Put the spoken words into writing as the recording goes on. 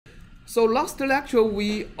So last lecture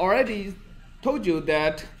we already told you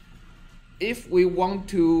that if we want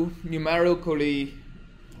to numerically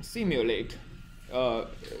simulate,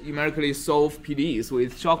 numerically solve PDEs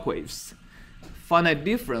with shockwaves, finite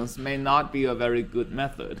difference may not be a very good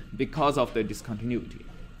method because of the discontinuity.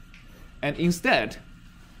 And instead,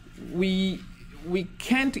 we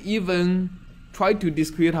can't even try to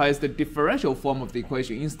discretize the differential form of the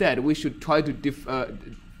equation. Instead, we should try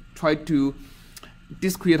to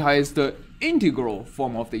discretize the integral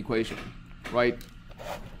form of the equation, right?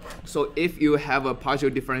 So if you have a partial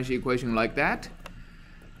differential equation like that,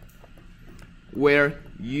 where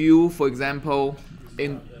u, for example,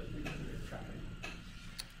 in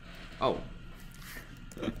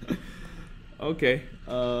okay,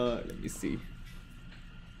 let me see.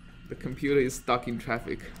 The computer is stuck in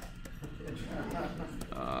traffic.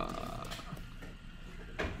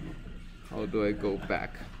 How do I go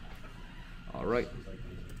back? All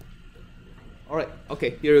right,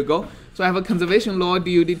 okay, here you go. So I have a conservation law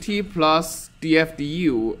du dt plus df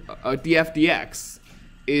du, df dx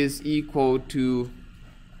is equal to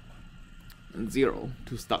 0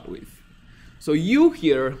 to start with. So u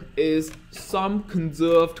here is some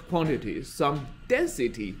conserved quantity, some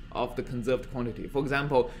density of the conserved quantity. For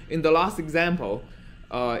example, in the last example,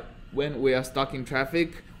 when we are stuck in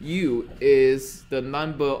traffic, u is the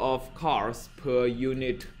number of cars per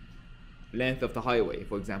unit length of the highway,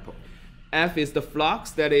 for example. F is the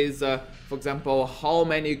flux, that is, for example, how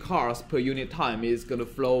many cars per unit time is going to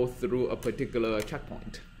flow through a particular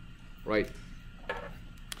checkpoint, right?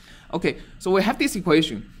 Okay, so we have this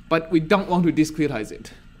equation, but we don't want to discretize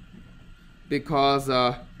it because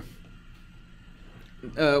df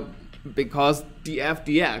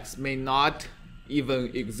dx may not even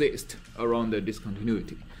exist around the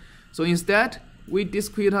discontinuity. So instead, we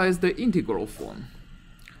discretize the integral form.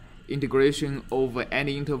 Integration over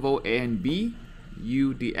any interval a and b,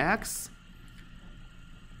 u dx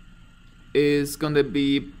is going to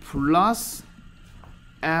be plus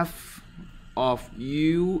f of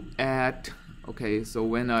u at, okay, so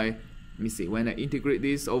when I integrate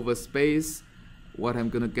this over space, what I'm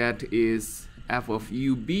going to get is f of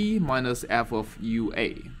ub minus f of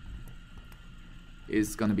ua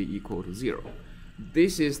is going to be equal to 0.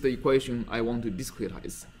 This is the equation I want to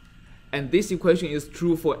discretize. And this equation is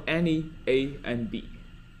true for any a and b,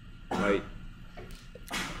 right?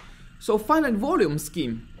 So finite volume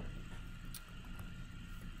scheme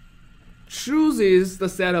chooses the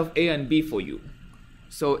set of a and b for you.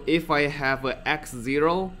 So if I have a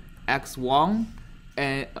x0, x1,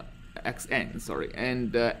 and xn, sorry,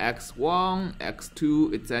 and x1,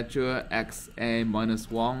 x2, etc., xn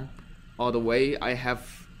minus 1, all the way, I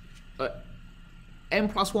have n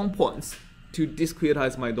plus 1 points to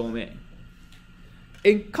discretize my domain.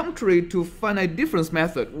 In contrary to finite difference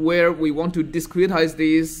method, where we want to discretize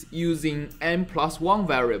this using n plus 1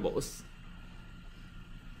 variables,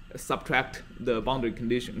 subtract the boundary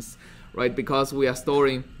conditions, right? Because we are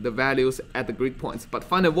storing the values at the grid points. But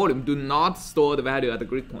finite volume do not store the value at the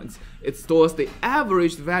grid points. It stores the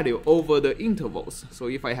average value over the intervals. So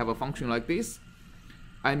if I have a function like this,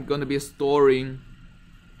 I'm going to be storing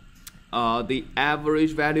the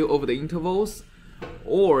average value over the intervals,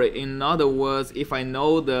 or in other words, if I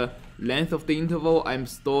know the length of the interval, I'm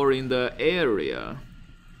storing the area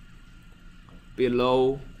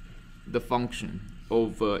below the function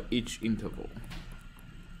over each interval.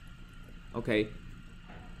 Okay,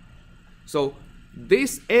 so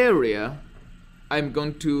this area, I'm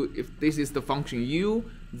going to, if this is the function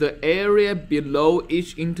u, the area below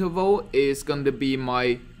each interval is going to be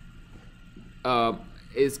my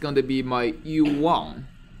u1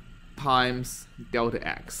 times delta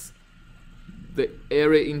x. The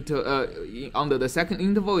area under the second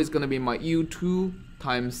interval is going to be my u2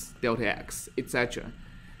 times delta x, etc.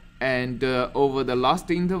 And over the last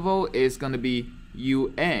interval is going to be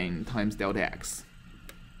un times delta x.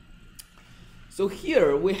 So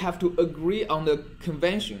here we have to agree on the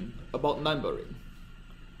convention about numbering.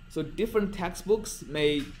 So different textbooks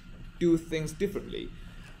may do things differently.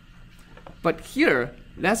 But here,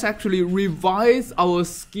 let's actually revise our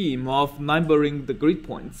scheme of numbering the grid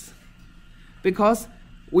points, because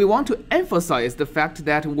we want to emphasize the fact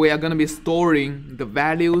that we are going to be storing the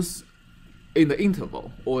values in the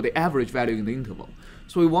interval, or the average value in the interval.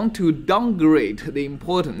 So we want to downgrade the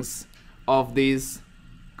importance of these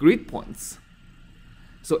grid points.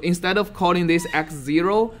 So instead of calling this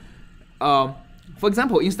x0, for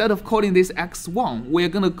example, instead of calling this x1, we're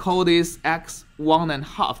going to call this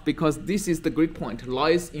x1.5, because this is the grid point,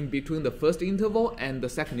 lies in between the first interval and the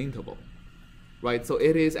second interval, right? So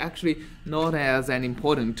it is actually not as an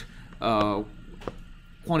important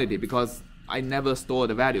quantity because I never store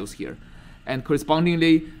the values here. And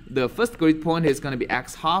correspondingly, the first grid point is going to be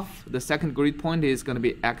x half. The second grid point is going to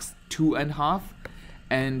be x 2.5.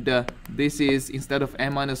 And this is, instead of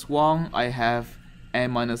n minus 1, I have n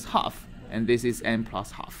minus half. And this is n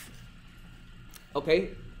plus half. Okay,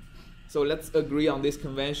 so let's agree on this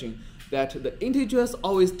convention that the integers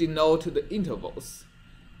always denote the intervals.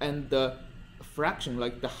 And the fraction,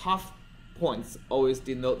 like the half points, always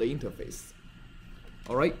denote the interface.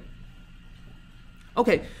 All right?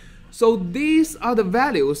 Okay. So these are the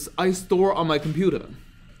values I store on my computer,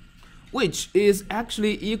 which is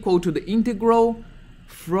actually equal to the integral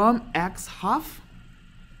from x half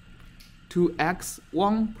to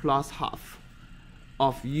x1 plus half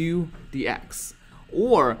of u dx.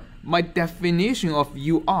 Or my definition of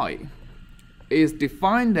ui is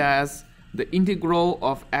defined as the integral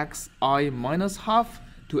of xi minus half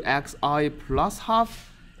to xi plus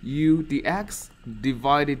half u dx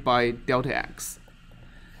divided by delta x.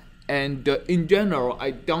 And in general,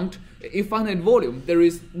 in finite volume, there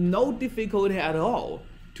is no difficulty at all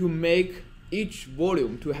to make each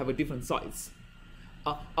volume to have a different size.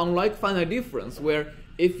 Unlike finite difference, where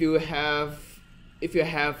if you have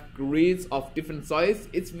grids of different size,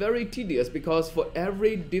 it's very tedious because for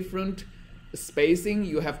every different spacing,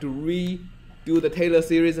 you have to redo the Taylor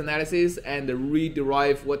series analysis and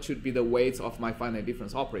rederive what should be the weights of my finite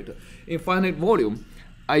difference operator. In finite volume,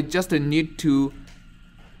 I just need to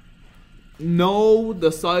know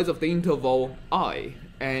the size of the interval I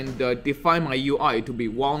and define my ui to be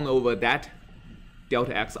 1 over that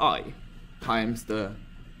delta xi times the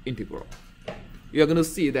integral. You're going to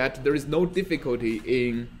see that there is no difficulty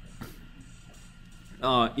in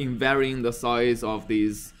varying the size of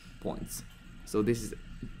these points. So this is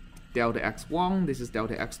delta x1, this is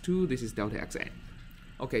delta x2, this is delta xn.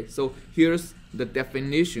 Okay, so here's the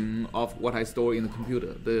definition of what I store in the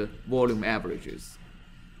computer, the volume averages.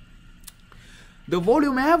 The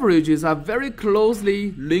volume averages are very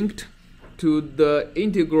closely linked to the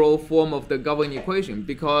integral form of the governing equation,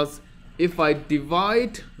 because if I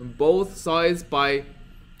divide both sides by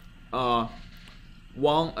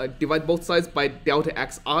divide both sides by delta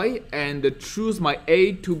xi and choose my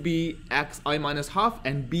a to be xi minus half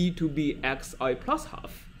and b to be xi plus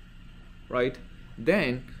half, right?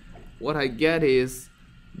 Then what I get is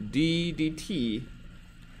d dt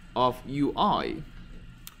of ui,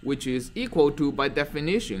 which is equal to, by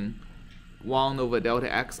definition, 1 over delta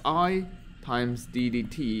xi times d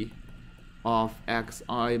dt of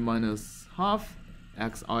xi minus half,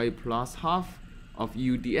 xi plus half of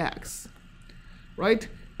u dx, right?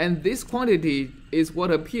 And this quantity is what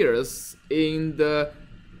appears in the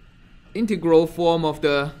integral form of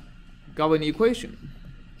the governing equation.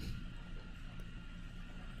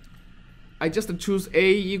 I just choose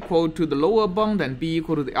a equal to the lower bound and b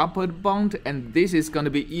equal to the upper bound, and this is going to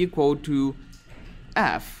be equal to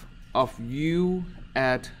f of u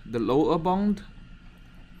at the lower bound,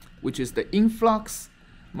 which is the influx,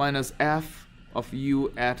 minus f of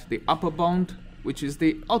u at the upper bound, which is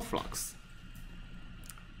the outflux.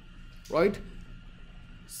 Right?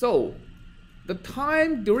 So the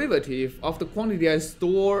time derivative of the quantity I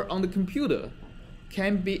store on the computer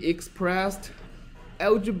can be expressed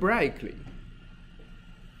algebraically.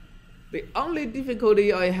 The only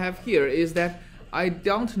difficulty I have here is that I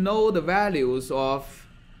don't know the values of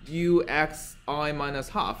u x I minus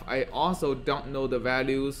half. I also don't know the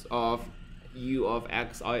values of u of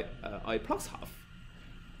x I plus half.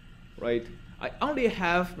 Right? I only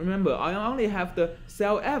have, remember, I only have the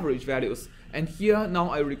cell average values, and here now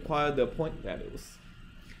I require the point values.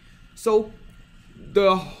 So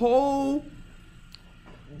the whole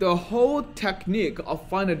technique of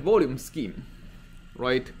finite volume scheme,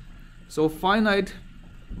 right? So finite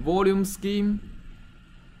volume scheme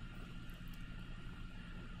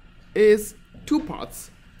is two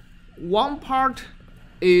parts. One part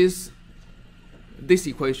is this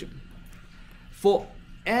equation. For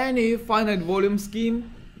any finite volume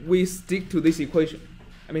scheme, we stick to this equation.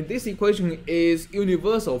 I mean, this equation is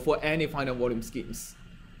universal for any finite volume schemes.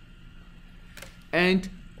 And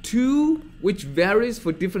two, which varies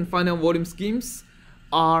for different finite volume schemes,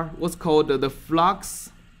 are what's called the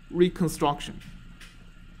Flux Reconstruction.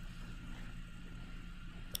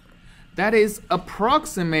 That is,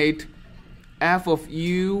 approximate f of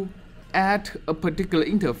u at a particular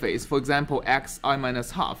interface, for example, xi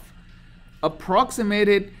minus half,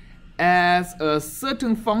 approximated as a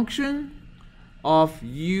certain function of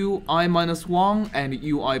ui minus 1 and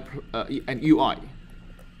ui.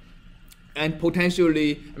 And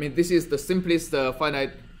potentially, I mean, this is the simplest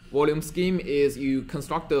finite volume scheme, is you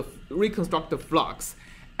reconstruct the flux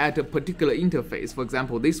at a particular interface, for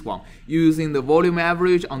example, this one, using the volume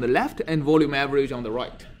average on the left and volume average on the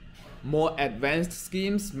right. More advanced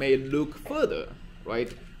schemes may look further,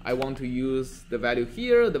 right? I want to use the value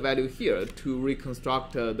here to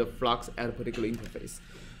reconstruct the flux at a particular interface.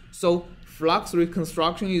 So flux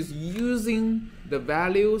reconstruction is using the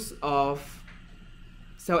values of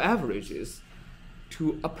cell averages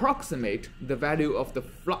to approximate the value of the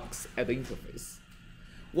flux at the interface.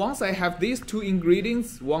 Once I have these two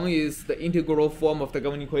ingredients, one is the integral form of the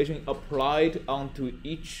governing equation applied onto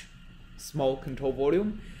each small control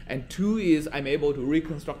volume, and two is I'm able to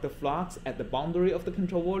reconstruct the flux at the boundary of the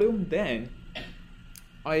control volume, then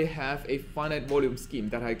I have a finite volume scheme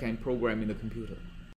that I can program in the computer.